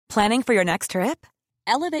Planning for your next trip?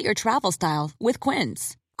 Elevate your travel style with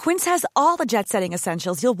Quince. Quince has all the jet-setting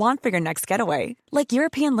essentials you'll want for your next getaway, like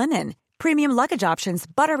European linen, premium luggage options,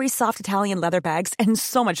 buttery soft Italian leather bags, and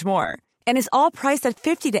so much more. And is all priced at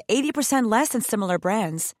 50 to 80% less than similar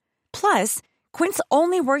brands. Plus, Quince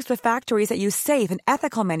only works with factories that use safe and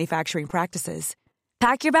ethical manufacturing practices.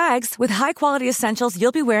 Pack your bags with high-quality essentials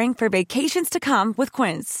you'll be wearing for vacations to come with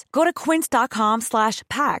Quince. Go to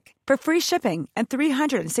quince.com/pack for free shipping and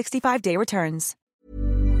 365-day returns.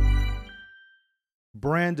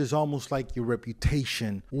 Brand is almost like your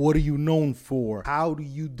reputation. What are you known for? How do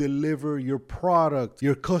you deliver your product,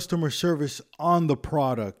 your customer service on the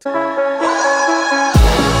product?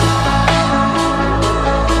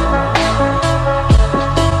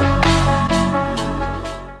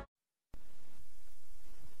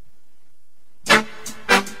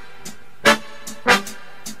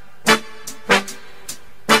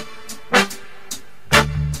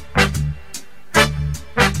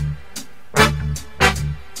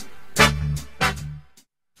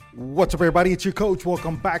 What's up, everybody? It's your coach.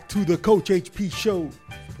 Welcome back to the Coach HP Show.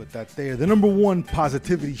 Put that there. The number one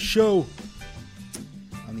positivity show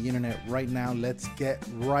on the internet right now. Let's get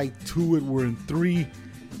right to it. We're in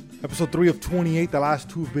episode 3 of 28. The last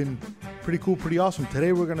two have been pretty cool, pretty awesome.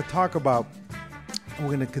 Today we're going to talk about, and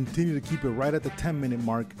we're going to continue to keep it right at the 10-minute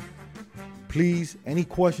mark. Please, any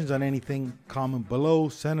questions on anything, comment below.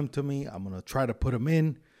 Send them to me. I'm going to try to put them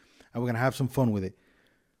in, and we're going to have some fun with it.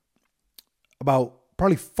 About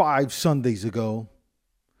probably 5 Sundays ago,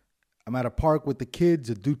 I'm at a park with the kids.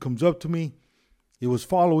 A dude comes up to me. He was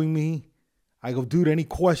following me. I go, dude, any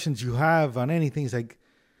questions you have on anything? He's like,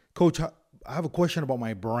 Coach, I have a question about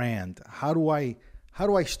my brand. How do I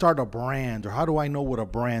start a brand, or how do I know what a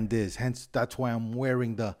brand is? Hence, that's why I'm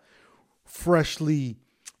wearing the freshly,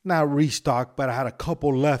 not restocked, but I had a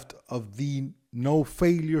couple left of the No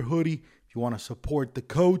Failure hoodie. If you want to support the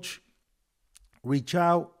coach, reach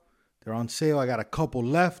out. They're on sale. I got a couple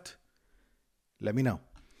left. Let me know.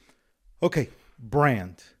 Okay,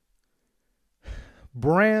 brand.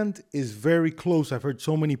 Brand is very close. I've heard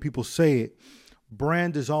so many people say it.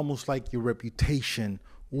 Brand is almost like your reputation.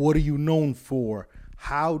 What are you known for?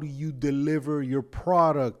 How do you deliver your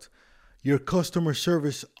product, your customer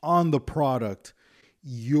service on the product,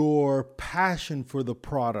 your passion for the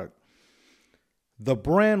product? The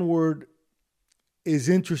brand word is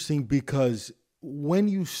interesting because when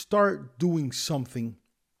you start doing something,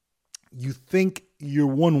 you think you're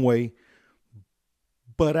one way,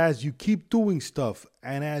 but as you keep doing stuff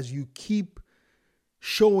and as you keep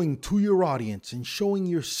showing to your audience and showing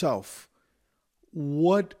yourself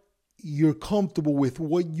what you're comfortable with,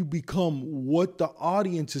 what you become, what the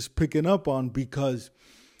audience is picking up on, because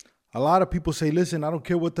a lot of people say, listen, I don't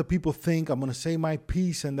care what the people think. I'm going to say my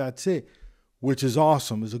piece and that's it. Which is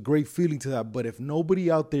awesome. It's a great feeling to that. But if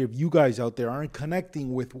nobody out there, if you guys out there aren't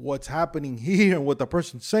connecting with what's happening here and what the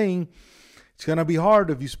person's saying, it's going to be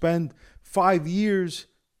hard if you spend 5 years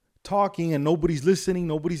talking and nobody's listening,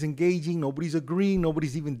 nobody's engaging, nobody's agreeing,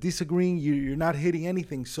 nobody's even disagreeing. You're not hitting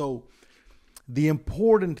anything. So the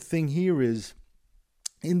important thing here is,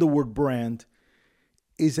 in the word brand,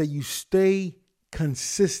 is that you stay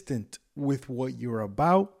consistent with what you're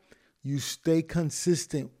about. You stay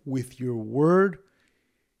consistent with your word.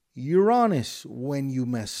 You're honest when you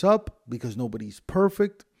mess up, because nobody's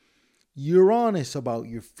perfect. You're honest about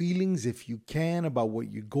your feelings, if you can, about what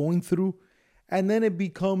you're going through. And then it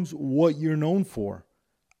becomes what you're known for.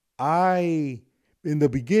 In the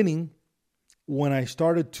beginning, when I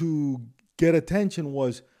started to get attention,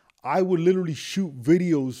 I would literally shoot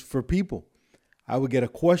videos for people. I would get a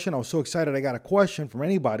question. I was so excited I got a question from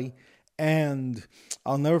anybody. And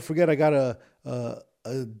I'll never forget, I got a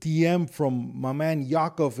DM from my man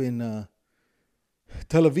Yakov in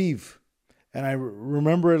Tel Aviv. And I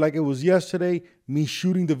remember it like it was yesterday, me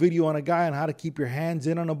shooting the video on a guy on how to keep your hands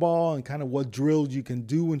in on a ball and kind of what drills you can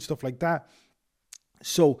do and stuff like that.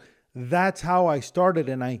 So that's how I started.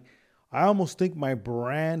 And I almost think my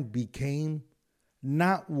brand became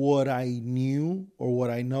not what I knew or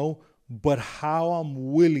what I know, but how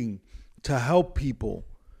I'm willing to help people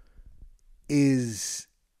is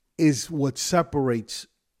what separates,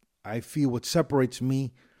 I feel what separates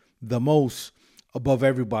me the most above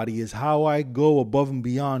everybody, is how I go above and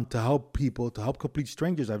beyond to help people, to help complete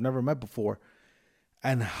strangers I've never met before,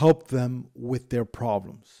 and help them with their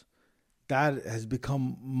problems. That has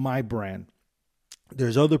become my brand.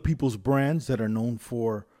 There's other people's brands that are known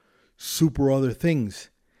for super other things.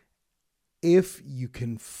 If you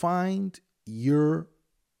can find yourself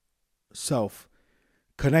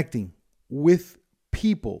connecting with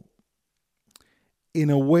people in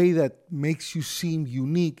a way that makes you seem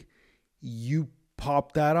unique, you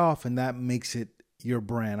pop that off and that makes it your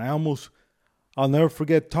brand. I'll never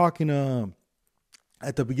forget talking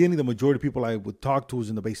at the beginning, the majority of people I would talk to was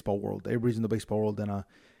in the baseball world. Everybody's in the baseball world. And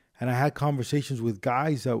I had conversations with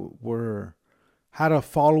guys that had a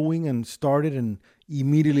following and started, and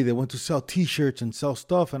immediately they went to sell t-shirts and sell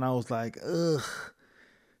stuff. And I was like, ugh.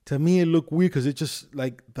 To me, it looked weird because it just,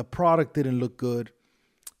 like, the product didn't look good.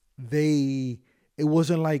 It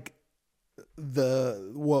wasn't like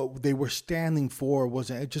what they were standing for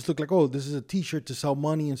wasn't. It just looked like, oh, this is a t-shirt to sell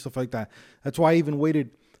money and stuff like that. That's why I even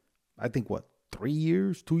waited, I think, 3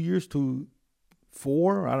 years, 2 years to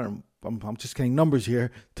 4. I don't know. I'm just getting numbers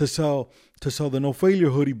here to sell the No Failure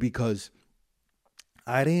hoodie, because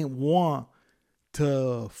I didn't want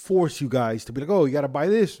to force you guys to be like, oh, you got to buy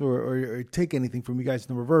this or take anything from you guys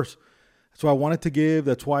in the reverse. That's why I wanted to give.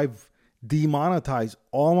 That's why I've demonetized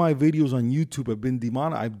all my videos on YouTube.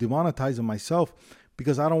 I've demonetized them myself,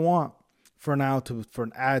 because I don't want for an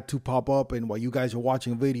ad to pop up and while you guys are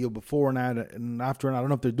watching a video before an ad and after an ad. I don't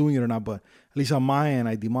know if they're doing it or not, but at least on my end,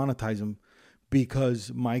 I demonetize them,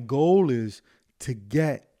 because my goal is to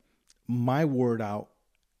get my word out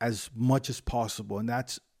as much as possible. And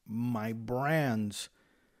that's my brand's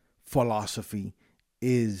philosophy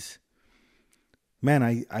is,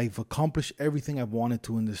 man, I've accomplished everything I've wanted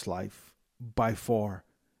to in this life by far,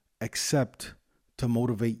 except to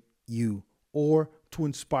motivate you or to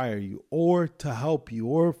inspire you or to help you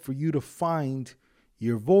or for you to find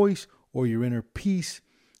your voice or your inner peace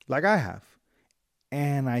like I have.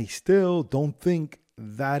 And I still don't think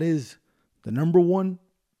that is the number one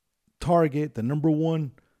target, the number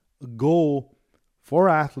one goal for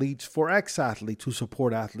athletes, for ex-athletes who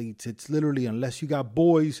support athletes. It's literally, unless you got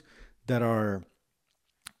boys that are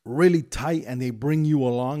really tight and they bring you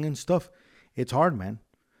along and stuff, it's hard, man.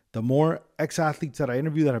 The more ex-athletes that I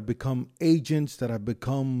interview that have become agents, that have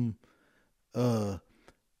become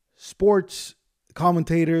sports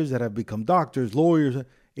commentators, that have become doctors, lawyers,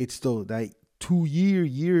 it's still that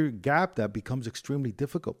 2-year gap that becomes extremely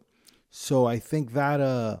difficult. So I think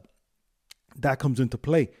that that comes into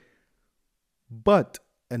play. But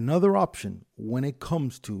another option when it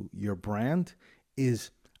comes to your brand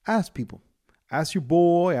is ask people. Ask your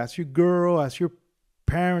boy, ask your girl, ask your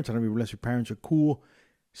parents. I don't know unless your parents are cool.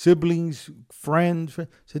 Siblings, friends.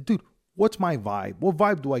 Say, dude, what's my vibe? What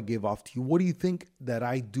vibe do I give off to you? What do you think that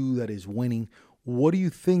I do that is winning? What do you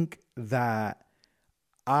think that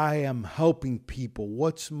I am helping people?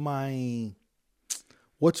 What's my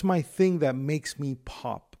thing that makes me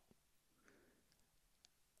pop?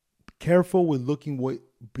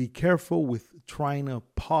 Be careful with trying to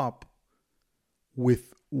pop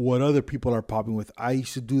with what other people are popping with. I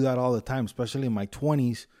used to do that all the time, especially in my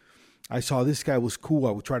 20s. I saw this guy was cool.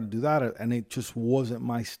 I would try to do that, and it just wasn't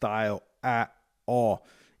my style at all.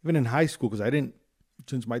 Even in high school, because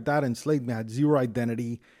since my dad enslaved me, I had zero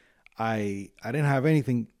identity. I didn't have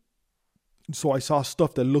anything. So I saw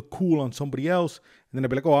stuff that looked cool on somebody else, and then I'd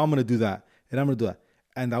be like, oh, I'm going to do that, and I'm going to do that.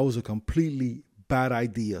 And that was a completely bad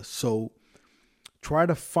idea. So try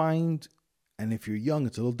to find, and if you're young,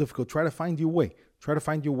 it's a little difficult, try to find your way. Try to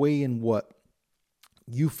find your way in what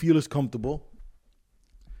you feel is comfortable.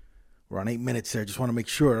 We're on 8 minutes there. Just want to make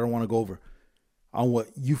sure. I don't want to go over. On what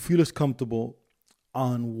you feel is comfortable,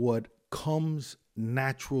 on what comes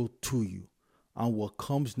natural to you. On what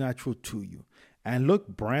comes natural to you. And look,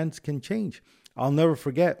 brands can change. I'll never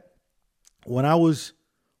forget when I was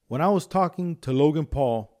talking to Logan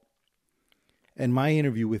Paul in my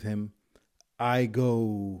interview with him,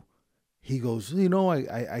 he goes,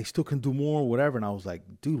 I still can do more, whatever. And I was like,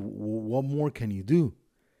 dude, what more can you do?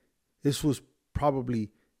 This was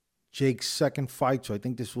probably Jake's second fight. So I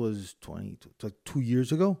think this was 2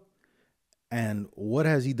 years ago. And what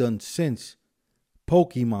has he done since?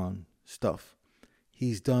 Pokemon stuff.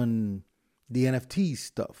 He's done the NFT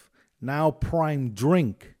stuff. Now Prime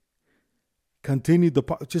Drink. Continued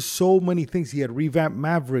just so many things. He had revamped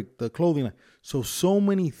Maverick, the clothing line. So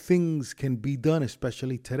many things can be done,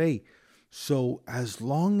 especially today. So as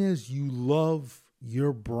long as you love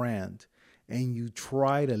your brand and you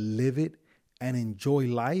try to live it and enjoy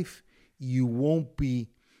life, you won't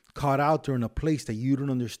be caught out there in a place that you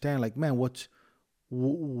don't understand. Like, man,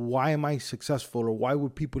 why am I successful? Or why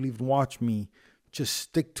would people even watch me? Just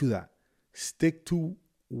stick to that. Stick to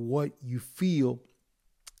what you feel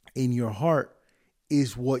in your heart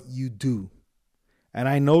is what you do. And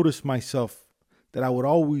I noticed myself that I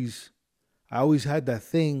always had that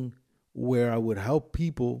thing where I would help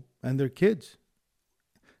people and their kids.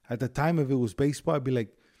 At the time, if it was baseball, I'd be like,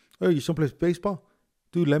 hey, you someplace baseball?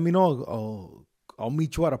 Dude, let me know. I'll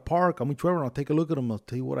meet you at a park. I'll meet you ever. I'll take a look at them. I'll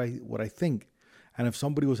tell you what I think. And if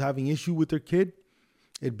somebody was having issue with their kid,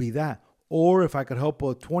 it'd be that. Or if I could help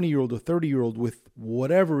a 20-year-old or 30-year-old with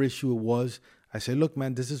whatever issue it was, I say, look,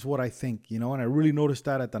 man, this is what I think, and I really noticed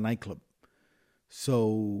that at the nightclub.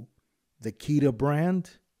 So the key to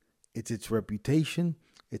brand, it's its reputation.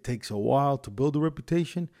 It takes a while to build a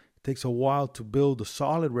reputation. It takes a while to build a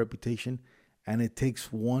solid reputation. And it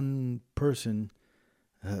takes one person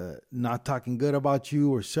not talking good about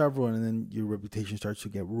you or several, and then your reputation starts to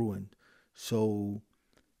get ruined. So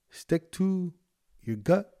stick to your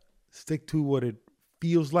gut. Stick to what it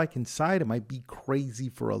feels like inside. It might be crazy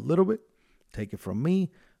for a little bit. Take it from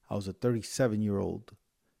me. I was a 37-year-old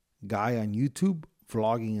guy on YouTube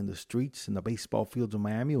vlogging in the streets in the baseball fields of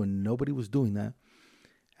Miami when nobody was doing that.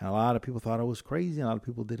 And a lot of people thought I was crazy. And a lot of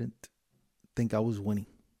people didn't think I was winning.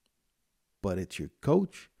 But it's your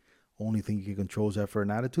coach. Only thing you can control is effort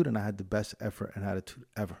and attitude. And I had the best effort and attitude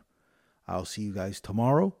ever. I'll see you guys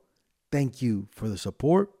tomorrow. Thank you for the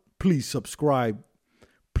support. Please subscribe.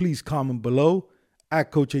 Please comment below at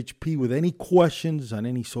Coach HP with any questions on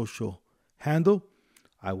any social handle.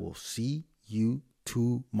 I will see you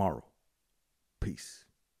tomorrow. Peace.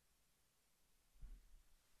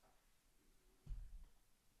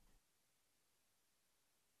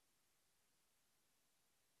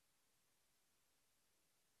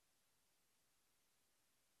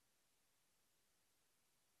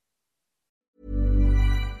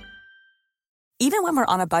 Even when we're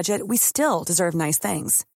on a budget, we still deserve nice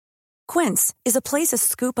things. Quince is a place to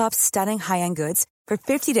scoop up stunning high-end goods for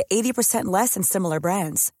 50 to 80% less than similar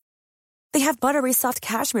brands. They have buttery soft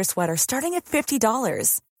cashmere sweaters starting at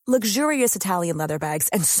 $50, luxurious Italian leather bags,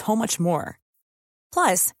 and so much more.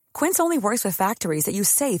 Plus, Quince only works with factories that use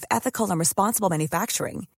safe, ethical, and responsible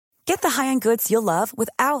manufacturing. Get the high-end goods you'll love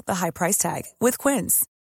without the high price tag with Quince.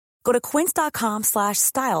 Go to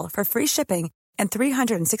quince.com/style for free shipping and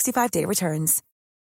 365-day returns.